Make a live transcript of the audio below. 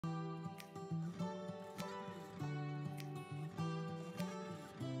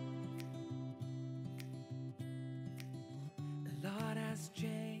has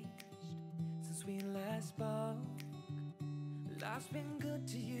changed since we last spoke. Life's been good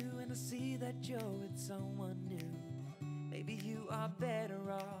to you, and I see that you're with someone new. Maybe you are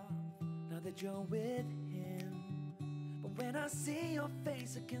better off now that you're with him. But when I see your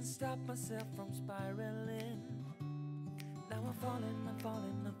face, I can't stop myself from spiraling. Now I'm falling, I'm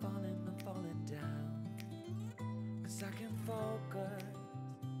falling, I'm falling, I'm falling down. 'Cause I can focus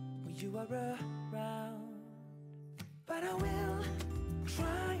when you are around. But I will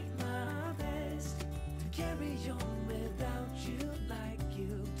try my best to carry on without you like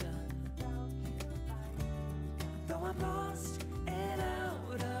you've done. Though I'm lost and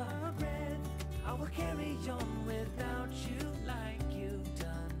out of breath, I will carry on without you like you've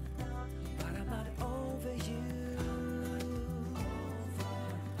done. But I'm not over you.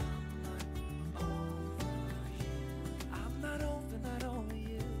 I'm not over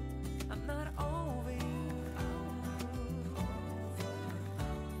you. I'm not over you.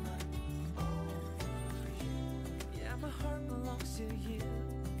 Yeah, my heart belongs to you.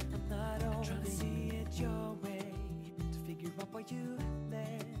 I'm not over you. Trying to see it your way, to figure out why you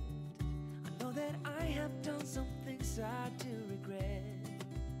left. I know that I have done some things I do regret,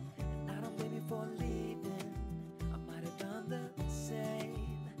 and I don't blame you for leaving. I might have done the same,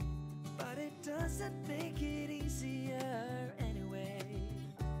 but it doesn't make it easier anyway.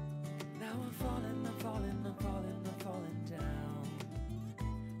 Now I'm falling, I'm falling, I'm falling, I'm falling down.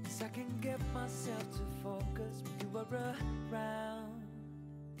 'Cause I can get myself to focus when you are around.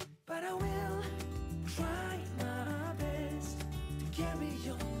 But I will try my best to carry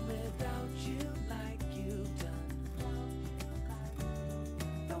on without you like you've done.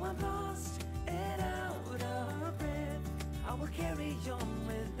 Though I'm lost and out of breath, I will carry on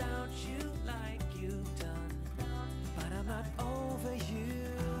without you like you've done. But I'm not over you.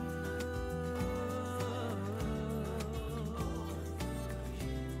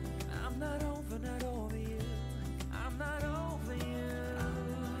 I'm not over you. I'm not over you.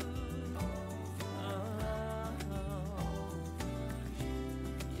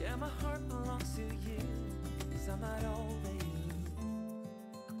 Yeah, my heart belongs to you, 'cause I'm not over you.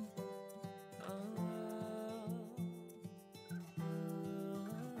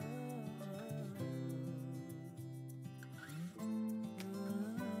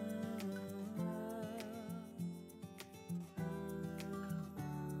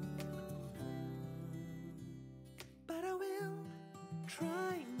 But I will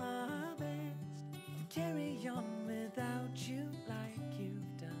try my best to carry on without you like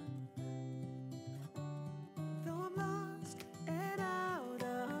you've done. Though I'm lost and out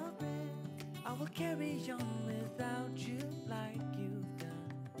of breath, I will carry on without you like you've done.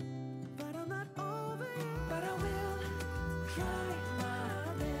 But I'm not over you. But I will try my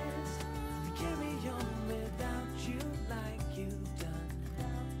best to carry on without you like you've done.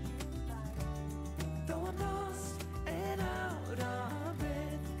 Though I'm lost and out of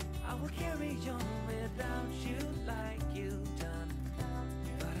breath, I will carry on without you like you've done.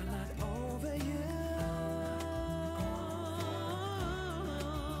 But I'm not over you.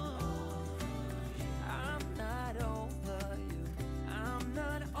 I'm not over you. I'm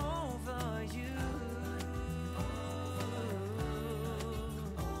not over you.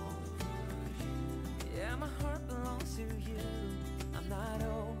 Yeah, my heart belongs to you. I'm not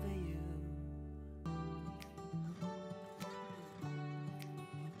over you.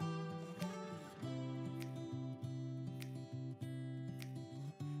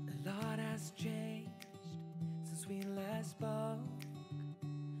 A lot has changed since we last spoke.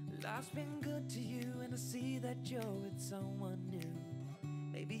 Life's been good to you, and I see that you're with someone new.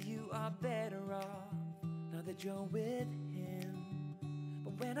 Maybe you are better off now that you're with him.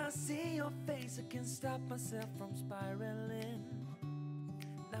 But when I see your face, I can't stop myself from spiraling.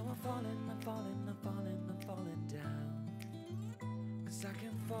 Now I'm falling, I'm falling, I'm falling, I'm falling down. 'Cause I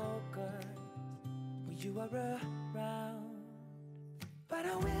can focus when you are around. But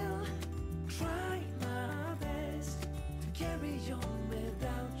I will try my best to carry on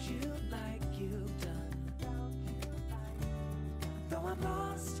without you like you've done. Though I'm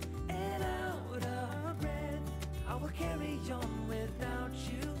lost and out of breath, I will carry on without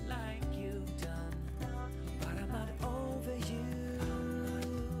you like you've done. But I'm not over you.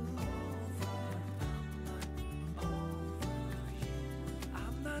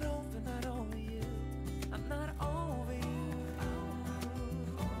 I'm not over you. I'm not over you.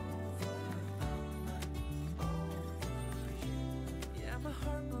 Yeah, my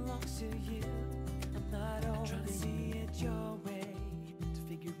heart belongs to you. I'm not over you. Trying to see it your way, to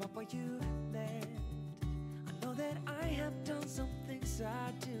figure out why you left. I know that I have done some things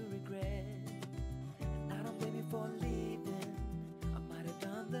I do regret, and I don't blame you for leaving. I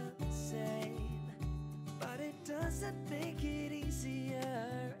that make it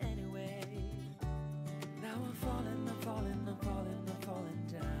easier anyway. Now I'm falling, I'm falling, I'm falling, I'm falling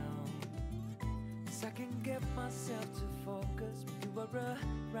down. 'Cause I can get myself to focus when you are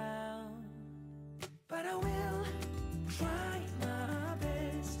around. But I will try my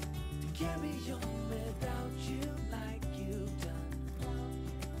best to carry on without you like you've done.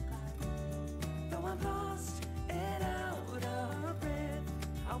 Though I'm lost and out of breath,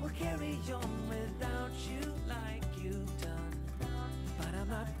 I will carry on without you like you've done. But I'm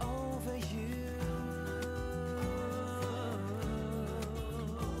not over you.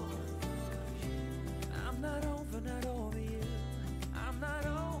 I'm not over you. I'm not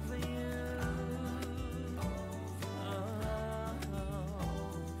over you.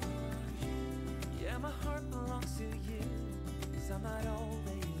 Yeah, my heart belongs to you, 'cause I'm not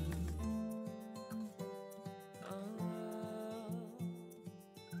over you.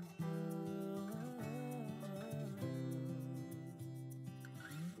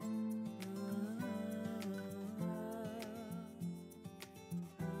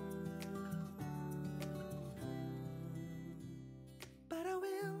 But I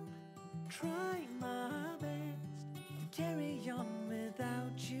will try my best to carry on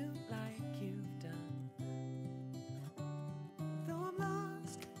without you like you've done. Though I'm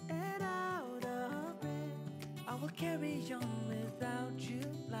lost and out of breath, I will carry on without you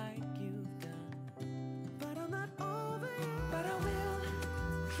like you've done. But I'm not over you. But I will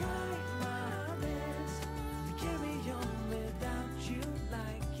try my best to carry on without you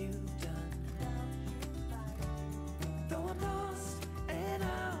like you've done. Though I'm lost and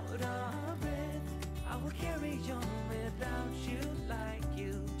out of breath, I will carry on without you like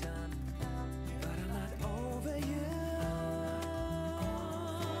you've done. But I'm not over you.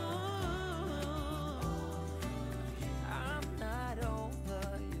 I'm not over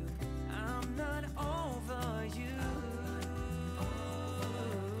you. I'm not over you.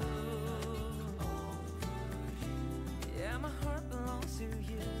 Yeah, my heart belongs to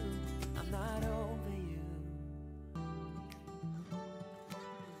you. I'm not over you.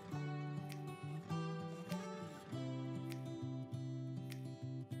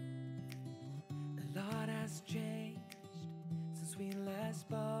 A lot has changed since we last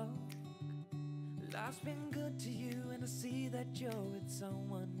spoke. Life's been good to you, and I see that you're with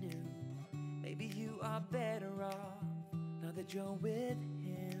someone new. Maybe you are better off now that you're with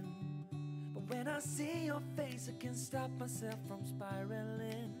him. But when I see your face, I can't stop myself from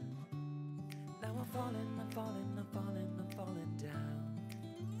spiraling. Now I'm falling, I'm falling, I'm falling, I'm falling down.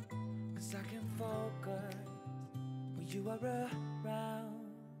 'Cause I can focus when you are around.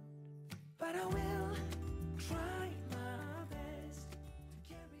 But I will